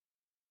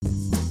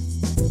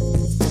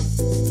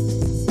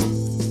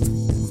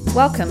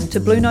Welcome to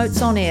Blue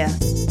Notes on Air.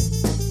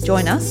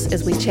 Join us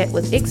as we chat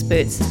with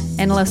experts,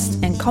 analysts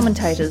and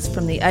commentators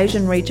from the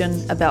Asian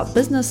region about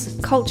business,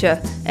 culture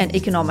and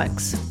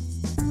economics.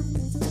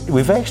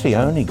 We've actually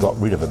only got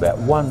rid of about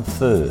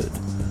 1/3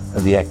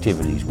 of the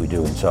activities we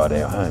do inside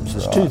our homes.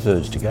 There's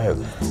 2/3 to go.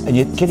 And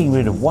yet getting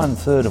rid of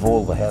 1/3 of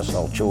all the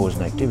household chores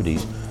and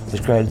activities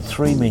has created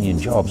 3 million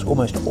jobs,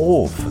 almost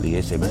all for the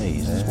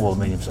SMEs, the small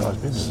and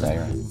medium-sized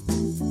businesses.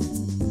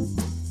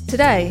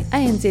 Today,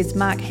 ANZ's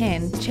Mark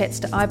Hand chats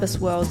to IBIS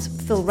World's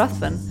Phil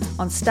Ruthven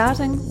on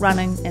starting,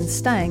 running and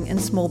staying in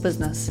small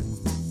business.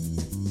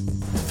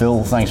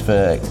 Phil, thanks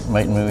for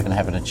meeting me and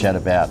having a chat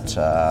about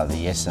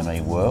the SME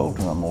world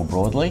more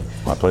broadly.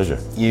 My pleasure.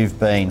 You've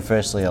been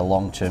firstly a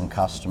long-term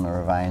customer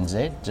of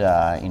ANZ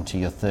into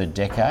your third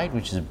decade,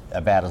 which is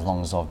about as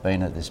long as I've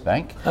been at this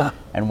bank.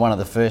 And one of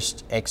the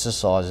first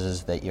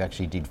exercises that you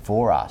actually did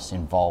for us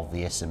involved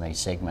the SME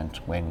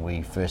segment when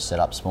we first set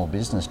up small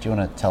business. Do you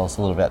want to tell us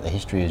a little about the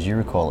history as you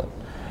recall it?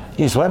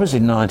 Yes, well that was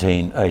in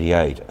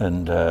 1988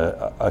 and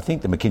I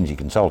think the McKinsey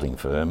consulting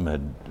firm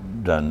had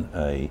done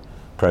a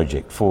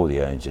project for the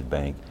ANZ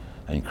Bank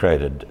and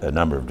created a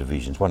number of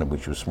divisions, one of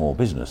which was small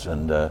business,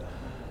 and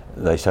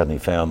they suddenly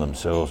found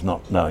themselves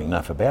not knowing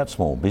enough about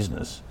small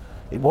business.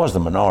 It was the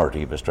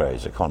minority of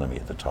Australia's economy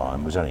at the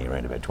time. It was only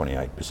around about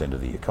 28% of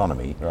the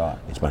economy. Right.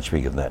 It's much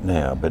bigger than that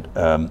now, but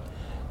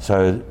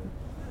so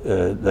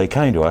they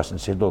came to us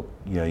and said, look,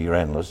 you know, you're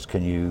analysts,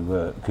 could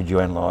you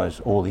analyse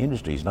all the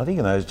industries? And I think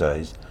in those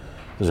days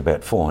there was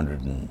about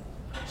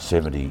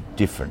 470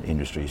 different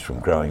industries, from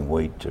growing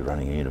wheat to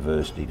running a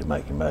university to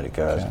making motor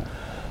cars. Okay.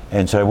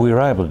 And so we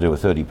were able to do a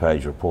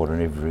 30-page report on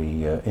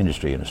every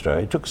industry in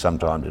Australia. It took some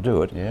time to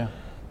do it. Yeah.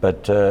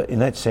 But in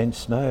that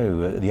sense,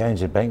 no, the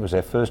ANZ Bank was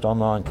our first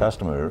online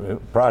customer.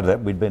 Prior to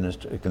that, we'd been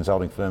a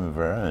consulting firm of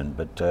our own,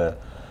 but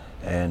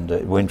and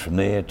it went from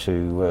there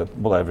to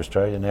all over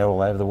Australia, now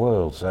all over the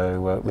world.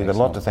 So we've got a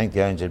lot to thank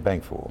the ANZ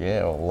Bank for.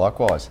 Yeah, well,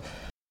 likewise.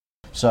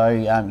 So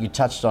you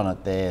touched on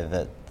it there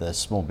that the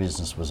small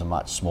business was a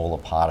much smaller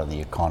part of the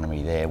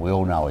economy there. We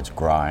all know it's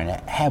grown.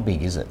 How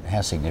big is it?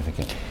 How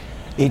significant?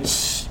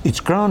 It's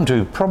grown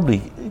to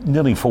probably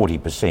nearly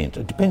 40%.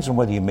 It depends on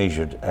whether you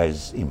measure it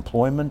as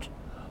employment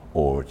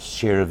or its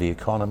share of the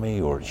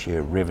economy or its share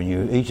of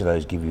revenue. Each of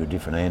those give you a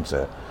different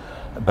answer.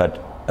 But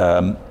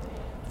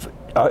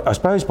I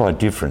suppose by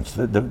difference,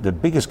 the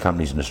biggest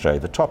companies in Australia,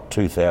 the top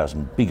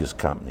 2,000 biggest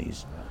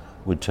companies,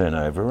 would turn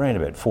over around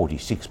about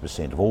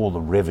 46% of all the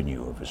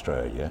revenue of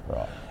Australia.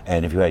 Right.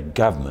 And if you had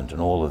government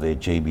and all of their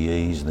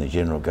GBEs and their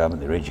general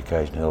government, their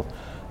education, health,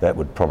 that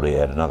would probably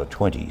add another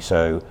 20.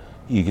 So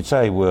you could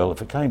say, well,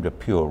 if it came to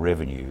pure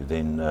revenue,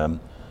 then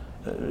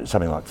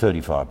something like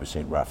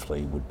 35%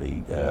 roughly would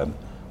be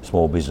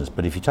small business.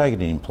 But if you take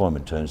it in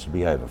employment terms, it'd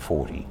be over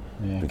 40,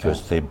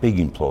 because they're big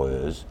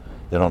employers.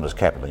 They're not as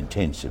capital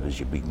intensive as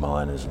your big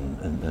miners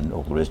and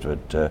all the rest of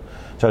it.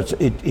 So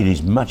it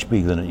is much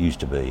bigger than it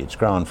used to be. It's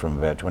grown from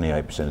about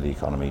 28% of the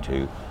economy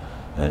to,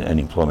 and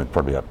employment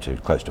probably up to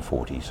close to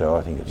 40. So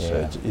I think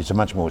it's a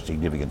much more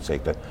significant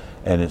sector,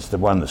 and it's the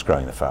one that's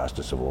growing the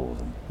fastest of all of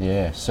them.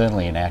 Yeah,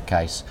 certainly in our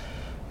case,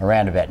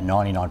 around about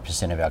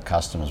 99% of our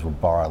customers will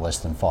borrow less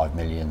than 5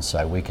 million,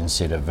 so we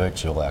consider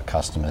virtually all our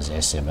customers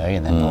SME,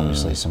 and then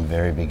obviously some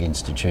very big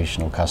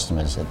institutional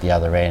customers at the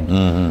other end.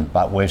 Mm-hmm.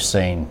 But we've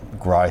seen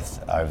growth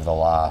over the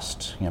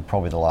last,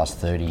 probably the last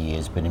 30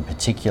 years, but in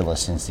particular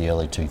since the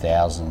early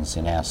 2000s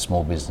in our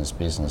small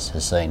business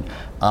has seen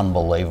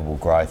unbelievable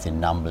growth in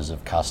numbers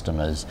of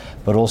customers,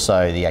 but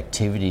also the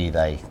activity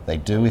they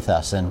do with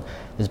us. And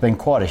there's been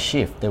quite a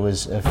shift. There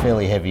was a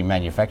fairly heavy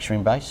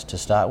manufacturing base to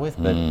start with,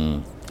 but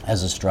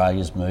as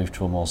Australia's moved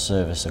to a more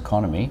service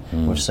economy,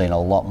 we've seen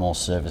a lot more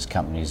service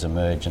companies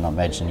emerge, and I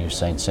imagine you've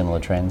seen similar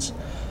trends.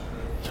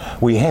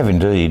 We have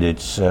indeed.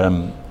 It's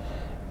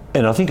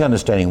and I think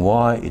understanding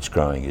why it's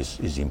growing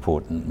is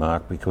important,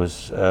 Mark,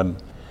 because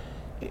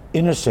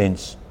in a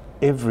sense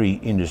every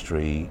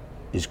industry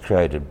is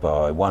created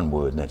by one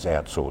word, and that's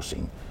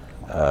outsourcing.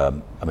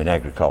 I mean,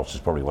 agriculture is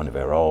probably one of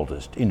our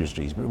oldest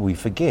industries, but we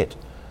forget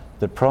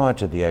that prior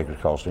to the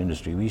agricultural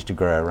industry, we used to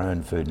grow our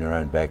own food in our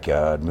own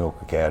backyard, milk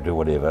a cow, do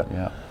whatever.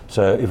 Yeah.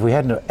 So if we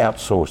hadn't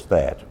outsourced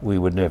that, we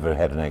would never have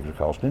had an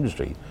agricultural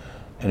industry.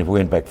 And if we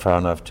went back far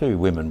enough too,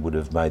 women would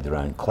have made their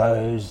own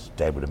clothes,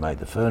 Dad would have made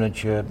the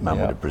furniture, Mum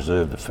would have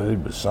preserved the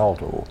food with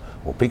salt or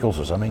pickles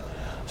or something,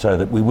 so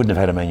that we wouldn't have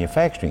had a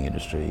manufacturing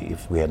industry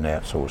if we hadn't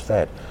outsourced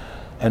that.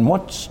 And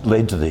what's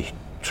led to the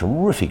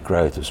terrific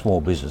growth of small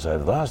business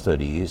over the last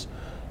 30 years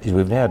is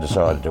we've now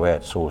decided to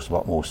outsource a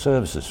lot more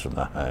services from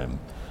the home.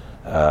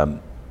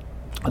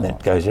 And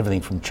that goes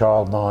everything from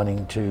child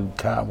minding to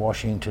car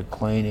washing to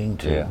cleaning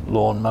to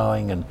lawn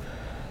mowing and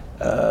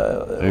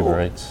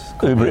Uber Eats.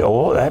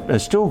 All that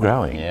is still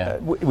growing. Yeah.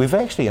 We've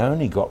actually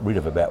only got rid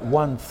of about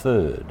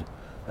 1/3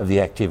 of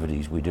the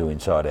activities we do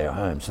inside our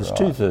homes. There's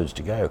 2/3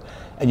 to go.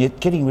 And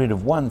yet getting rid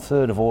of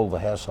 1/3 of all the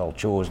household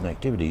chores and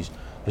activities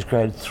has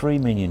created 3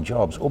 million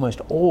jobs, almost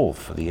all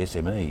for the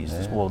SMEs,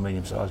 the small and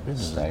medium-sized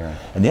businesses. Staggering.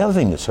 And the other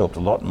thing that's helped a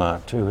lot,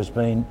 Mark, too, has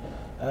been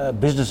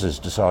businesses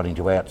deciding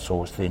to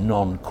outsource their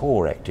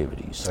non-core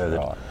activities, so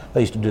that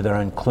they used to do their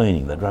own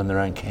cleaning, they'd run their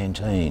own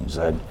canteens,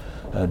 they'd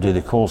do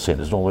their call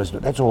centres and all this.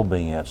 That's all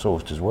being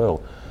outsourced as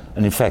well.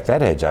 And in fact,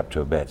 that adds up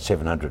to about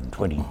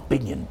 $720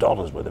 billion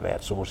worth of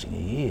outsourcing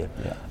a year.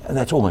 Yeah. And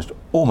that's almost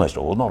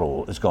all, not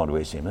all, has gone to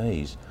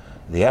SMEs.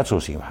 The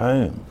outsourcing of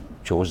home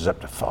chores is up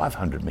to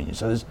 $500 million.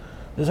 So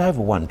there's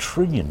over $1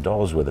 trillion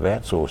worth of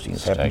outsourcing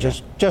that's happened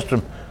just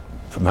from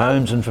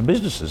homes and from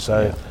businesses.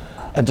 So,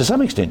 and to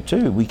some extent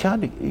too, we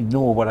can't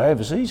ignore what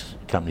overseas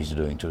companies are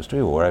doing to us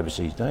too, or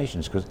overseas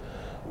nations, because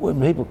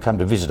when people come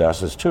to visit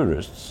us as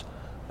tourists,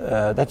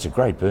 that's a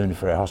great boon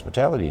for our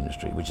hospitality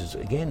industry, which is,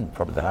 again,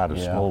 probably the heart of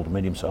small to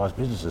medium-sized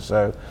businesses.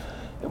 So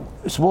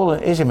smaller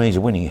SMEs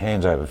are winning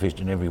hands over fist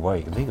in every way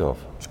you can think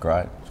of. It's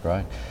great, it's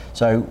great.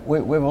 So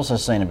we've also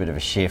seen a bit of a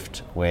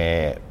shift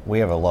where we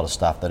have a lot of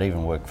staff that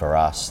even work for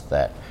us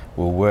that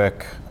will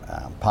work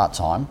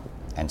part-time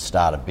and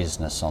start a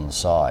business on the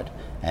side.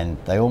 And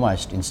they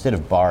almost, instead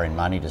of borrowing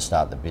money to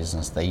start the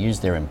business, they use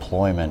their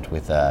employment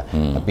with a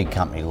big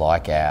company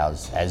like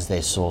ours as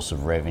their source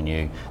of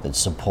revenue that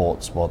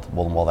supports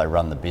while they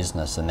run the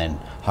business, and then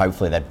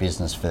hopefully that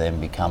business for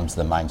them becomes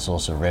the main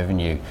source of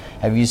revenue.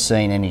 Have you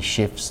seen any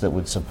shifts that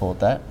would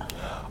support that?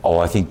 Oh,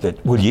 I think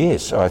that, well,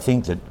 yes. I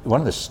think that one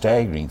of the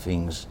staggering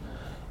things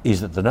is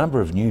that the number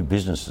of new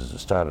businesses that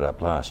started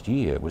up last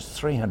year was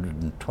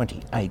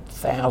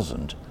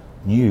 328,000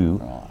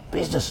 new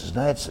businesses.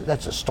 Now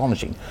that's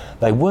astonishing.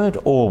 They weren't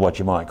all what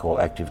you might call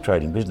active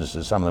trading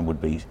businesses. Some of them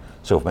would be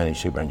self-managed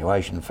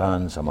superannuation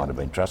funds, some might have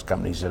been trust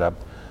companies set up,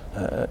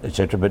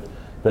 etc.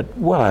 But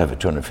well over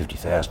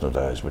 250,000 of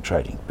those were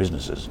trading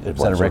businesses. Was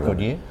that a record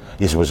year?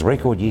 Yes, it was a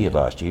record year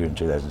last year in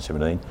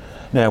 2017.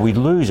 Now we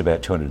lose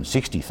about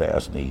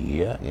 260,000 a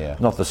year,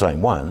 not the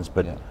same ones,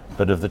 but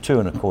of the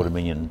 2.25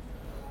 million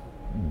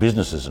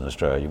businesses in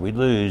Australia, we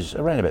lose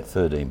around about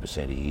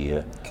 13% a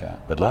year. Okay.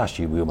 But last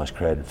year we almost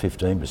created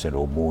 15%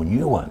 or more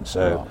new ones.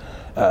 So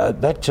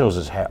that tells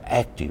us how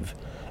active,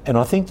 and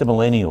I think the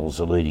millennials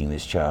are leading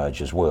this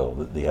charge as well,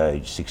 the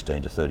age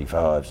 16 to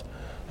 35s.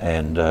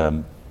 And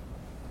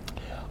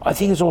I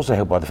think it's also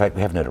helped by the fact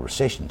we haven't had a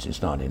recession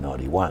since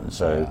 1991.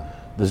 So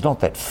there's not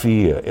that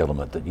fear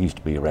element that used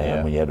to be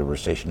around when you had a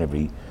recession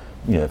every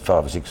 5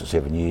 or 6 or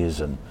 7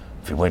 years, and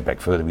if you went back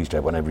further, we used to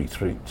have one every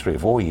three or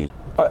 4 years.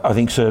 I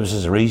think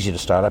services are easier to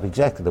start up,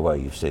 exactly the way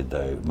you've said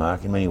though,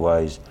 Mark. In many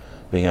ways,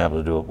 being able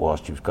to do it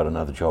whilst you've got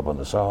another job on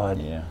the side.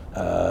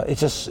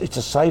 It's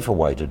a safer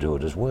way to do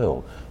it as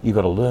well. You've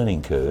got a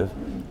learning curve.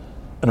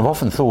 And I've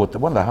often thought that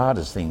one of the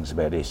hardest things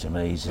about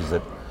SMEs is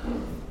that,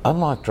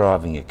 unlike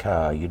driving a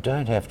car, you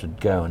don't have to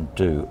go and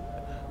do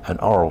an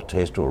oral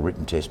test or a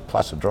written test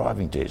plus a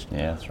driving test.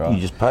 Yeah, that's right.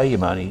 You just pay your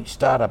money,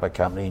 start up a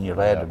company, and you're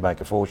allowed to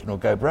make a fortune or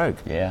go broke.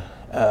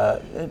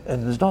 And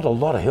there's not a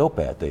lot of help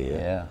out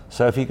there.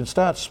 So if you can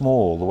start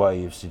small the way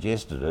you've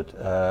suggested it,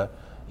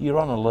 you're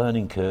on a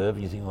learning curve.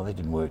 You think, oh, that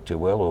didn't work too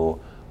well, or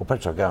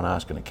perhaps I'll go and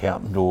ask an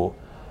accountant. Or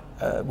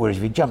whereas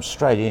if you jump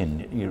straight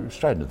in, you're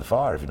straight into the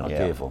fire if you're not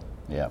careful.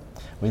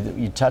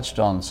 You touched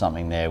on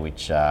something there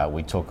which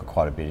we talk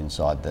quite a bit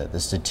inside, the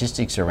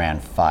statistics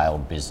around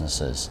failed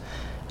businesses.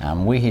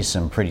 We hear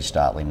some pretty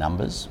startling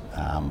numbers.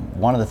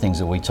 One of the things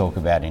that we talk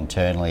about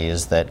internally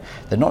is that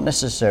they're not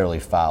necessarily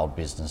failed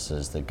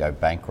businesses that go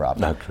bankrupt.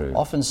 No, true.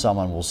 Often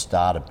someone will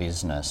start a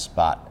business,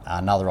 but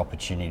another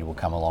opportunity will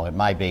come along. It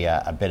may be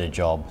a better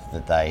job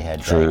that they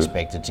had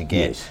expected to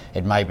get. Yes.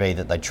 It may be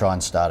that they try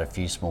and start a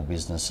few small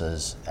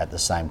businesses at the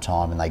same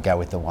time and they go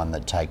with the one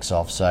that takes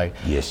off. So,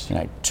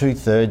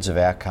 2/3 of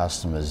our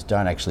customers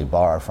don't actually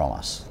borrow from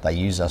us. They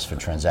use us for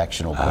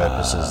transactional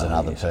purposes and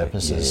other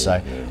purposes.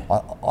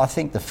 I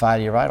think the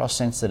failure rate, I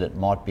sense that it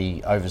might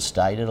be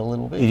overstated a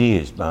little bit. It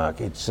is,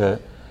 Mark. It's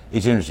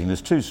interesting.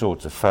 There's two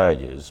sorts of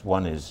failures.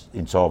 One is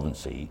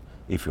insolvency,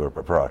 if you're a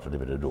proprietor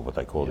limited, or what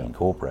they call an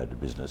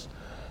incorporated business.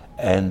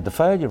 And the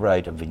failure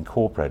rate of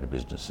incorporated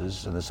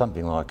businesses, and there's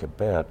something like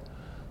about,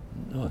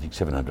 I think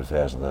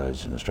 700,000 of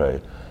those in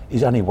Australia,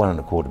 is only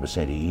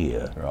 1.25% a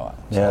year. Right.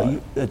 Now,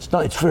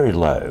 it's very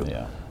low.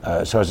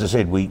 So as I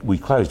said, we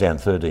close down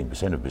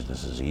 13% of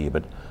businesses a year,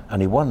 but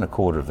only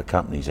 1.25% of the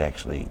companies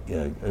actually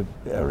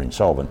are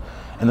insolvent.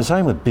 And the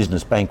same with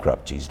business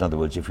bankruptcies. In other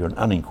words, if you're an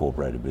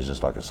unincorporated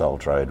business like a sole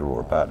trader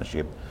or a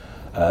partnership,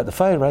 the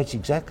failure rate's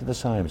exactly the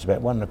same. It's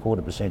about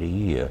 1.25% a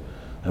year,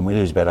 and we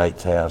lose about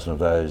 8,000 of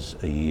those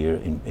a year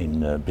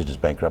in business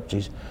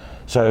bankruptcies.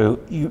 So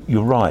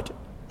you're right.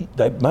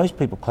 Most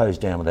people close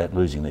down without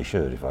losing their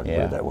shirt, if I can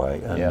put it that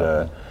way,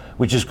 and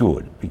which is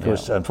good,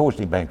 because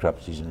unfortunately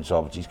bankruptcies and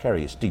insolvencies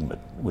carry a stigma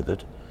with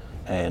it,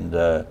 and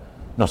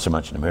not so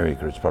much in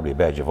America. It's probably a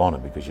badge of honour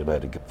because you're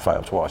allowed to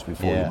fail twice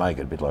before you make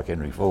it, a bit like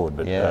Henry Ford.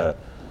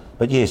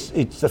 But yes,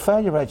 the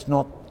failure rate's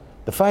not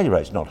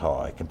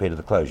high compared to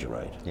the closure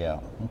rate.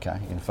 Okay.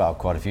 You can fail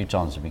quite a few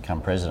times to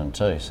become president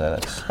too, so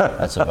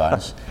that's a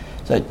bonus.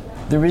 So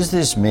There is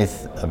this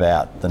myth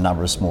about the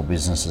number of small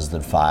businesses that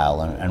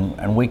fail,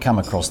 and we come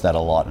across that a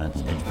lot, and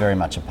it's very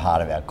much a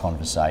part of our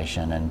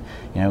conversation.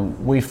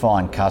 And we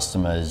find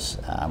customers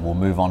will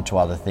move on to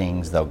other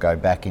things, they'll go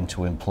back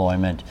into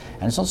employment,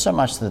 and it's not so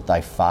much that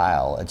they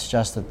fail, it's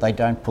just that they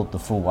don't put the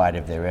full weight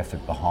of their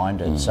effort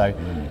behind it. So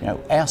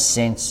our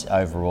sense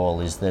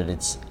overall is that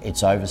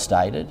it's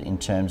overstated in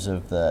terms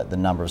of the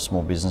number of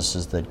small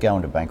businesses that go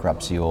into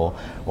bankruptcy or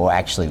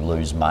actually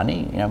lose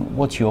money.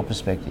 What's your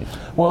perspective?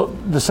 Well,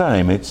 the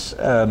same. It's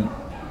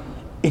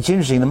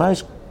interesting. The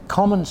most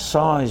common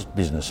sized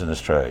business in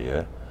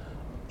Australia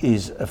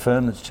is a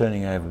firm that's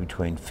turning over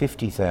between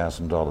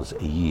 $50,000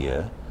 a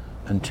year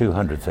and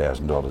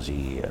 $200,000 a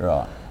year.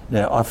 Right.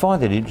 Now, I find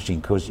that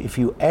interesting because if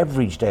you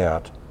averaged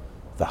out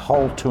the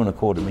whole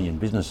 2.25 million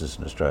businesses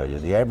in Australia,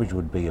 the average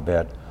would be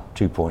about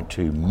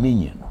 2.2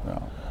 million.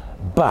 Right.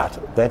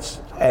 But that's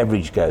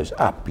average goes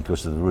up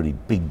because of the really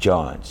big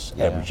giants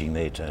averaging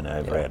their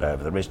turnover out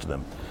over the rest of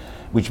them,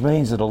 which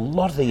means that a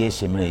lot of the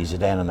SMEs are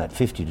down in that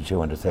 $50,000 to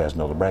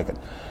 $200,000 bracket.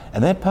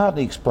 And that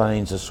partly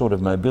explains the sort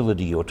of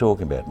mobility you're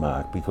talking about,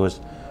 Mark,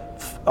 because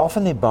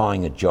often they're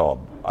buying a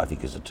job, I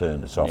think is a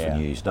term that's often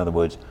used. In other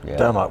words,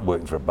 don't like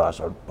working for a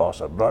boss,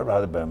 I'd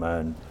rather be my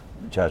own,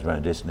 charge my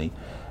own destiny,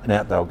 and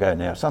out they'll go.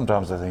 Now,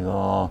 sometimes they think,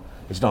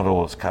 it's not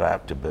all it's cut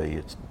out to be.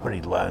 It's a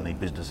pretty lonely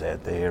business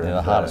out there. They're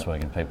the hardest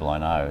working people I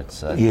know.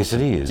 It's yes,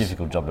 it is. A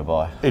difficult job to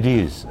buy. It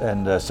is,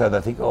 and so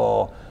they think,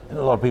 and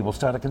a lot of people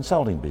start a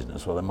consulting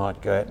business, or they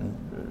might go out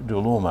and do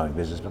a lawn mowing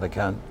business, but they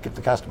can't get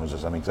the customers or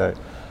something. So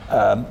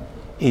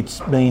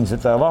it means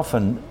that they'll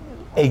often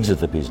exit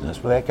the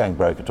business without going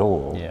broke at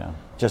all. Yeah.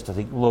 Just to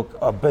think, look,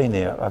 I've been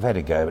there, I've had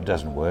a go, it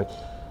doesn't work.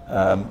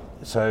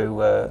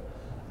 So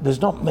there's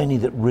not many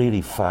that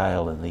really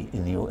fail in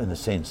the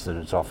sense that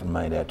it's often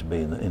made out to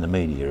be in the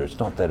media. It's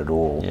not that at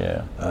all.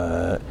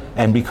 Yeah.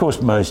 And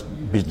because most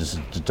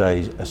businesses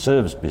today are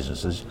service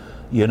businesses,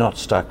 you're not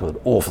stuck with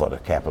an awful lot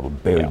of capital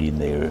buried in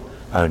there,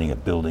 owning a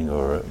building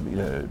or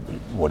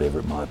whatever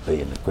it might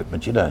be, and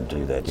equipment. You don't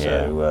do that. Yeah.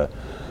 So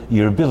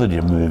your ability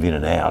to move in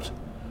and out,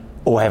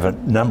 or have a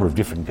number of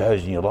different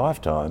goes in your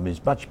lifetime,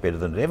 is much better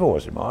than it ever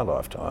was in my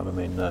lifetime. I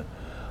mean,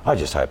 I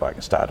just hope I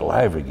can start all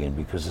over again,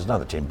 because there's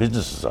another 10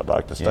 businesses I'd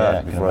like to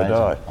start before I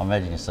die. I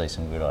imagine you see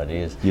some good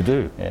ideas. You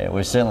do? Yeah,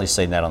 we've certainly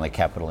seen that on the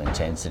capital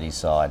intensity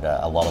side.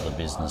 A lot of the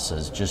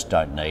businesses just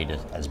don't need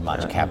as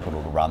much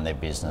capital to run their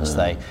business.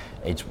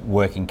 It's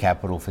working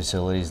capital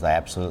facilities they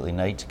absolutely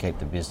need to keep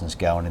the business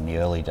going in the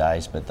early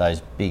days, but those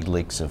big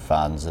licks of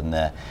funds and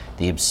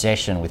the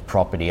obsession with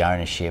property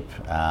ownership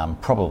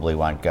probably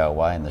won't go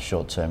away in the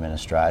short term in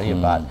Australia,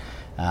 but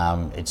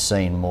it's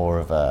seen more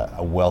of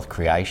a wealth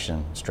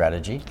creation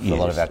strategy for a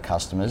lot of our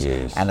customers,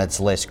 and it's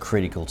less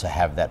critical to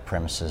have that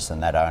premises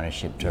and that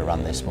ownership to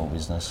run their small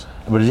business.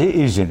 But it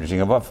is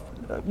interesting.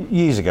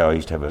 Years ago I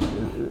used to have a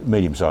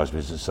medium-sized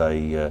business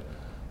say,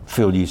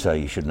 Phil, you say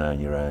you shouldn't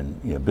own your own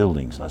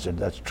buildings. And I said,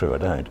 that's true, I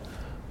don't.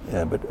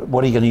 But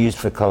what are you going to use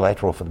for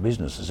collateral for the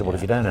business? I said, well,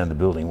 if you don't own the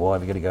building, why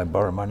have you got to go and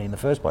borrow money in the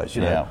first place?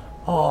 You know?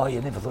 Oh, you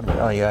never thought about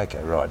it. Oh, yeah,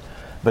 okay, right.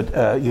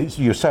 But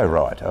you're so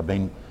right. I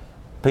mean,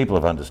 people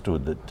have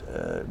understood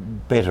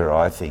that better,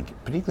 I think,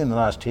 particularly in the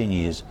last 10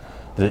 years,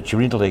 that it's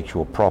your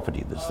intellectual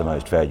property that's the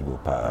most valuable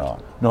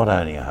part, not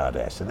owning a hard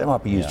asset. That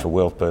might be used for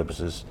wealth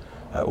purposes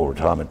or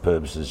retirement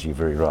purposes, you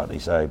very rightly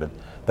say, but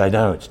they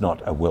know it's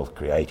not a wealth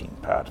creating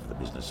part of the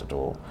business at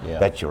all.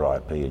 That's your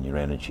IP and your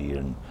energy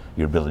and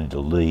your ability to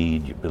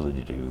lead, your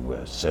ability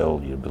to sell,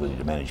 your ability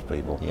to manage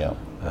people.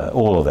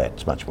 All of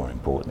that's much more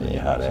important than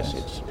your hard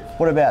assets.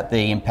 What about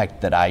the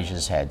impact that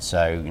Asia's had?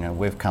 So,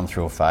 we've come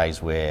through a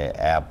phase where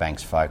our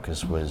bank's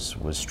focus was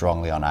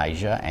strongly on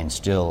Asia, and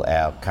still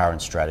our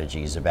current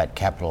strategy is about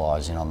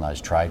capitalising on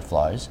those trade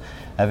flows.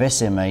 Have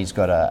SMEs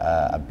got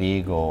a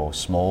big or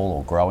small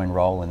or growing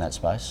role in that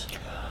space?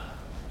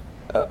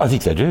 I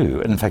think they do.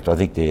 In fact, I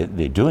think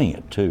they're doing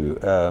it too.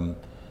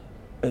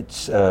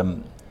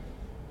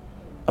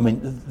 I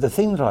mean, the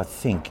thing that I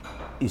think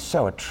is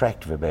so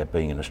attractive about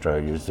being in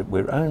Australia is that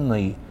we're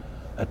only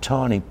a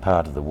tiny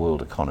part of the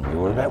world economy.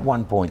 We're about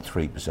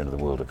 1.3% of the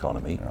world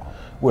economy.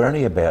 We're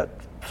only about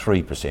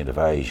 3% of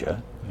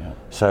Asia.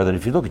 So that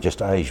if you look at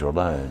just Asia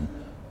alone,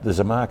 there's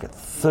a market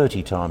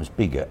 30 times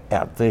bigger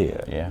out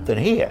there than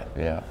here.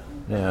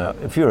 Now,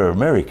 if you're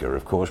America,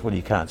 of course, well,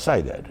 you can't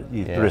say that.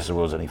 The rest of the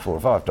world's only 4 or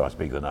 5 times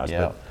bigger than us.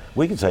 But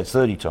we can say it's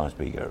 30 times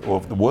bigger, or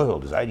if the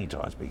world is 80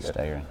 times bigger.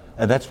 Staggering.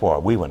 And that's why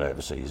we went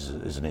overseas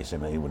as an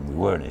SME when we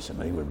were an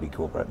SME. We're a big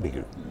corporate,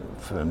 bigger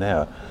firm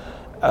now.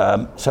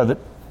 So that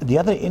the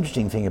other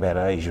interesting thing about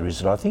Asia is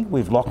that I think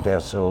we've locked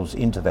ourselves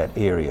into that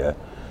area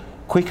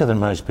quicker than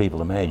most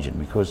people imagine,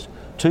 because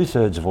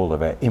 2/3 of all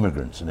of our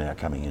immigrants are now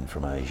coming in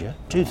from Asia,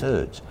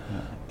 2/3.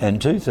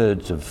 And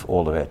 2/3 of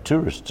all of our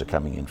tourists are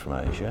coming in from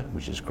Asia,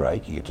 which is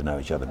great. You get to know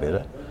each other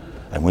better,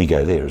 and we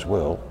go there as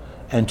well.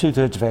 And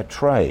 2/3 of our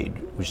trade,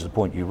 which is the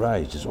point you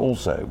raised, is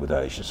also with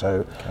Asia.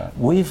 So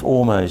we've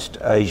almost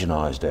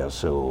Asianised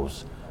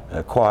ourselves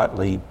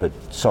quietly but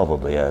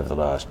solidly over the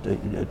last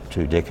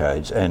 2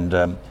 decades.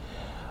 And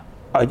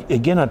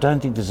Again, I don't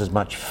think there's as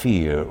much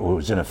fear or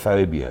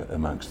xenophobia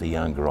amongst the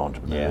younger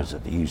entrepreneurs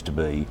that there used to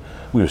be.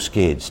 We were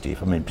scared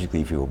stiff. I mean,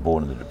 particularly if you were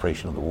born in the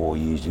Depression of the war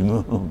years,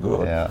 oh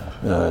God.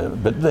 Yeah.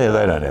 But they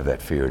don't have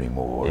that fear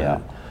anymore. Yeah.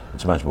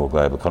 It's a much more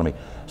global economy.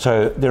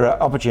 So there are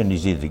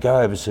opportunities either to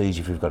go overseas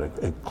if you've got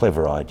a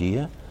clever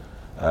idea.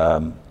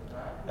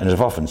 And as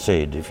I've often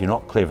said, if you're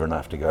not clever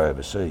enough to go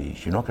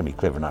overseas, you're not going to be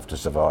clever enough to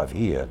survive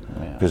here,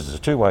 because it's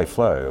a two-way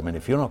flow. I mean,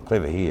 if you're not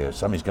clever here,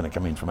 somebody's going to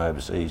come in from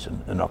overseas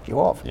and knock you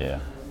off. Yeah.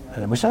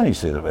 And we certainly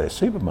see that with our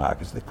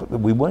supermarkets.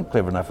 We weren't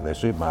clever enough with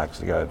our supermarkets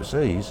to go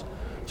overseas,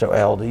 so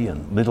Aldi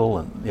and Lidl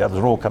and the others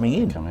are all coming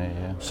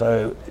in.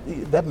 So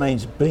that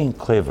means being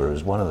clever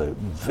is one of the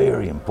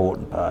very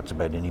important parts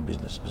about any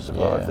business to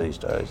survive these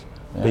days.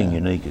 Being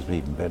unique is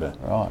even better.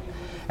 Right.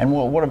 And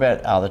what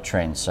about other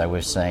trends? So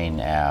we've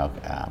seen our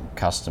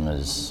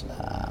customers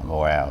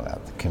or our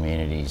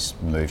communities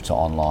move to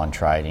online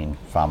trading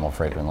far more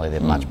frequently.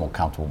 They're much more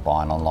comfortable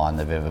buying online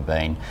than they've ever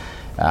been.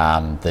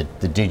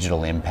 The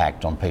digital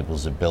impact on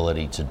people's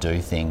ability to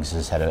do things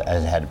has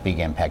had a big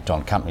impact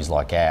on companies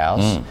like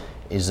ours.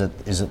 Is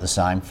it the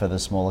same for the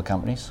smaller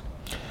companies?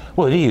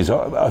 Well, it is.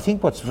 I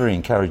think what's very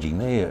encouraging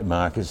there,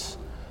 Mark, is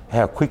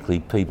how quickly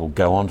people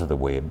go onto the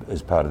web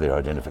as part of their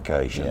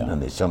identification,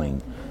 and they're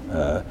selling,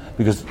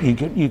 because you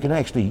can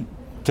actually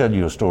tell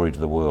your story to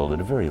the world at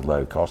a very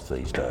low cost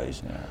these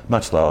days,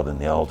 much lower than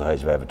the old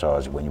days of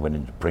advertising when you went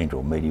into print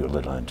or media, or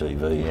let alone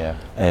TV.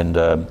 And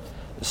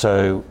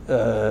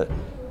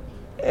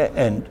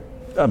and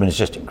I mean, it's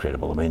just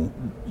incredible. I mean,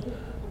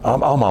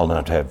 I'm old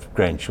enough to have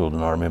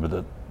grandchildren. I remember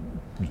that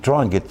to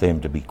try and get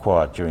them to be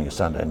quiet during a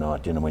Sunday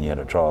night dinner when you had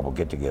a tribal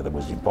get-together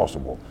was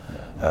impossible.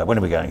 When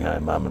are we going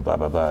home, Mum, and blah,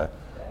 blah, blah.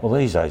 Well,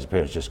 these days, the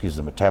parents just gives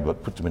them a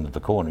tablet, puts them into the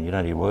corner, and you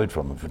don't hear a word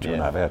from them for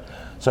 2.5 hours.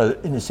 So,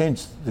 in a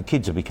sense, the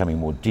kids are becoming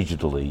more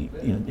digitally,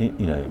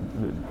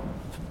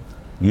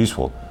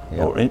 useful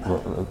or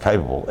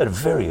capable at a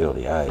very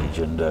early age.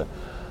 And I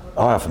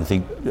often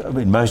think, I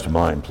mean, most of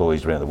my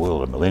employees around the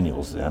world are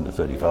millennials, they're under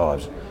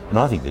 35s, and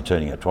I think they're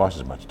turning out twice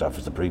as much stuff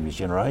as the previous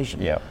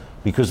generation.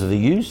 Because of the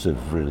use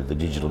of really the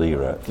digital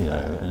era,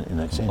 in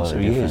that sense. So,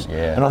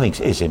 and I think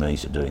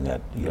SMEs are doing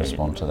that.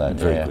 Respond to that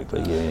very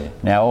quickly.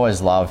 Now, I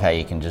always love how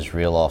you can just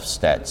reel off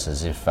stats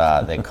as if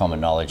they're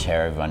common knowledge, how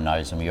everyone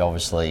knows them. You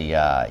obviously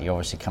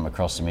come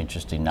across some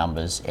interesting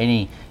numbers.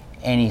 Any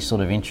sort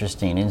of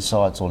interesting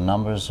insights or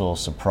numbers or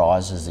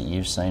surprises that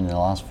you've seen in the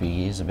last few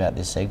years about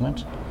this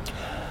segment?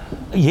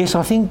 Yes,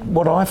 I think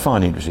what I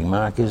find interesting,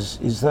 Mark, is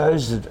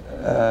those that,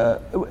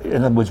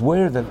 in other words,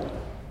 where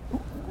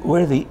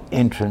are the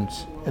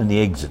entrants and the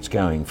exits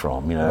going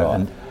from,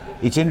 and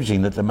it's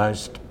interesting that the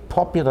most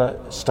popular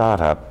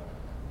startup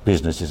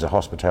business is a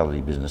hospitality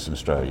business in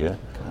Australia.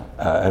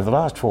 Over the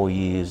last 4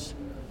 years,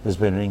 there's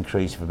been an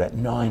increase of about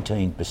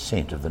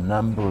 19% of the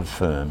number of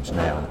firms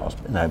now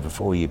in over a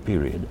 4-year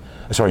period.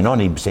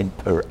 19%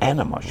 per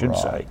annum, I should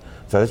say.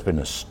 So that's been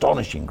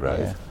astonishing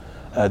growth.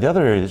 The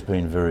other area that's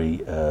been very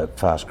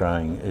fast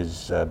growing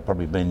is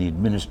probably been the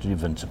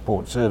administrative and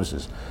support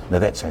services. Now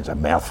that sounds a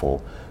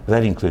mouthful, but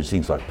that includes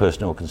things like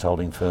personnel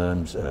consulting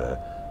firms,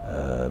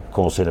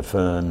 call centre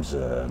firms,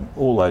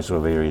 all those sort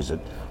of areas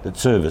that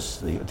service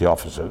the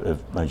office of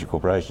major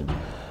corporations.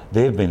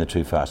 They've been the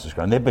two fastest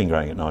growing. They've been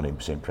growing at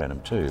 19% per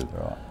annum too.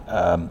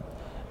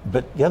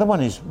 But the other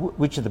one is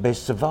which are the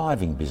best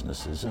surviving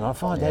businesses, and I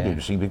find that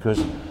interesting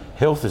because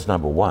health is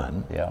number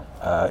one.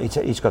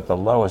 It's got the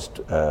lowest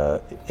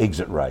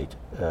exit rate,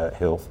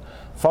 health,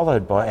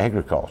 followed by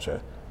agriculture,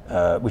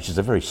 which is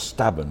a very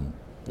stubborn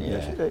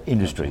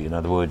industry. In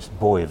other words,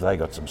 boy, have they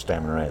got some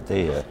stamina out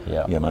there,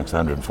 amongst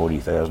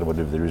 140,000 or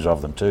whatever there is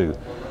of them too.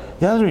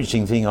 The other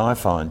interesting thing I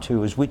find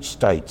too is which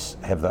states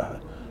have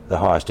the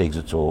highest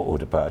exits or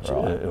departure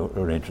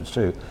or entrance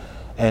too,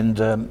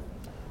 and.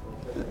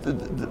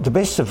 The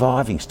best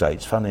surviving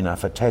states, funnily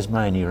enough, are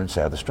Tasmania and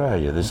South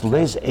Australia. There's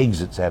less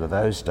exits out of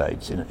those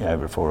states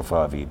over a 4 or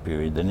 5 year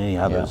period than any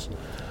others.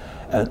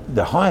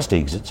 The highest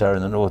exits are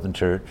in the Northern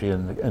Territory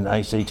and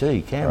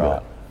ACT,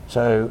 Canberra.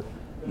 So,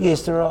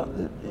 yes, there are.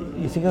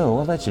 You think, oh,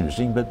 well, that's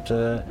interesting, but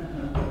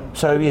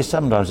so yes,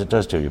 sometimes it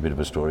does tell you a bit of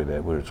a story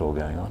about where it's all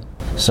going on.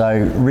 So,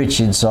 rich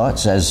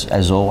insights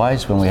as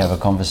always when we have a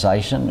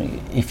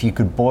conversation. If you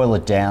could boil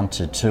it down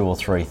to 2 or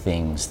 3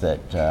 things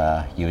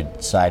that you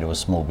would say to a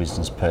small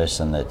business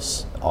person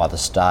that's either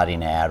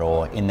starting out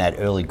or in that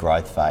early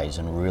growth phase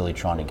and really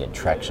trying to get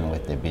traction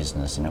with their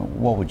business,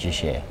 what would you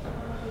share?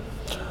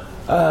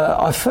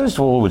 I first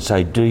of all would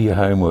say do your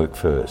homework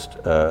first.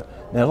 Now,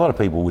 a lot of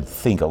people would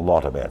think a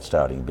lot about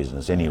starting a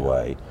business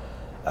anyway,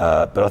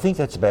 but I think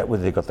that's about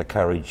whether they've got the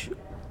courage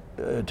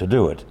to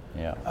do it.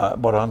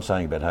 What I'm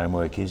saying about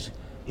homework is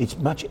it's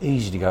much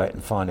easier to go out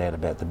and find out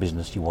about the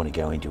business you want to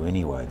go into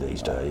anyway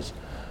these days.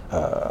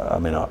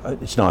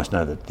 It's nice to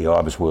know that the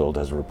IBIS World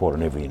has a report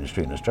on every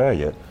industry in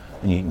Australia,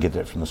 and you can get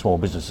that from the small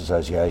business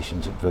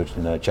associations at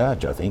virtually no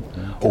charge, I think.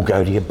 Or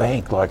go to your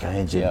bank like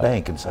ANZ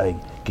Bank and say,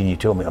 can you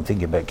tell me I'm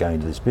thinking about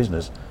going to this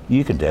business?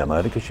 You can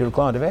download it because you're a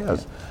client of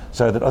ours.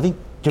 So that I think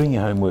doing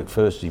your homework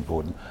first is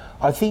important.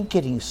 I think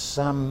getting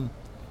some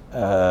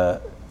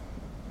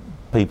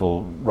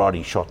people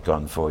riding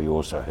shotgun for you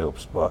also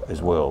helps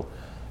as well.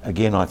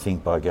 Again, I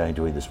think by going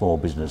to either small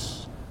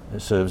business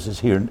services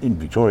here in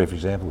Victoria, for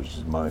example, which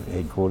is my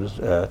headquarters,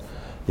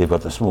 they've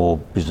got the small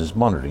business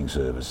monitoring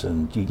service,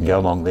 and you can go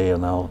along there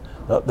and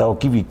they'll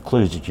give you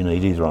clues that you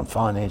need either on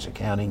finance,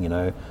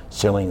 accounting,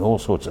 selling, all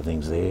sorts of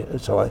things there.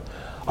 So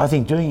I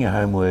think doing your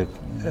homework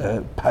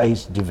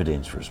pays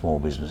dividends for a small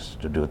business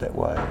to do it that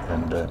way.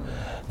 And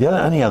the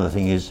only other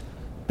thing is,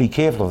 be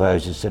careful of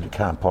those who said it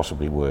can't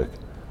possibly work,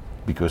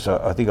 because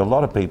I think a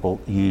lot of people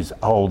use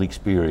old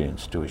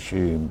experience to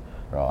assume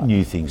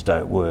new things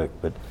don't work.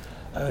 But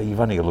you've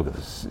only got to look at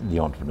the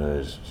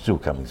entrepreneurs still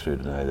coming through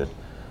to know that,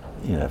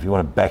 if you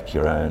want to back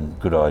your own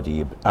good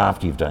idea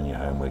after you've done your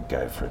homework,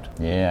 go for it.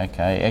 Yeah,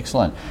 okay,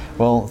 excellent.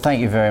 Well,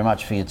 thank you very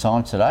much for your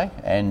time today,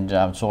 and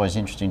it's always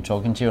interesting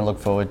talking to you, and look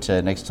forward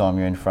to next time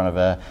you're in front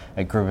of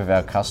a group of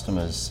our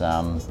customers,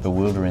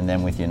 bewildering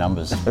them with your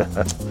numbers.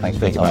 Thanks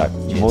for your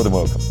time. You're more than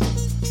welcome.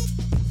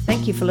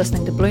 Thank you for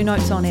listening to Blue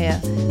Notes on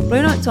Air.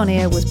 Blue Notes on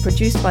Air was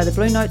produced by the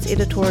Blue Notes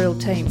editorial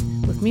team,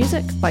 with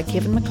music by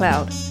Kevin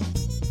MacLeod.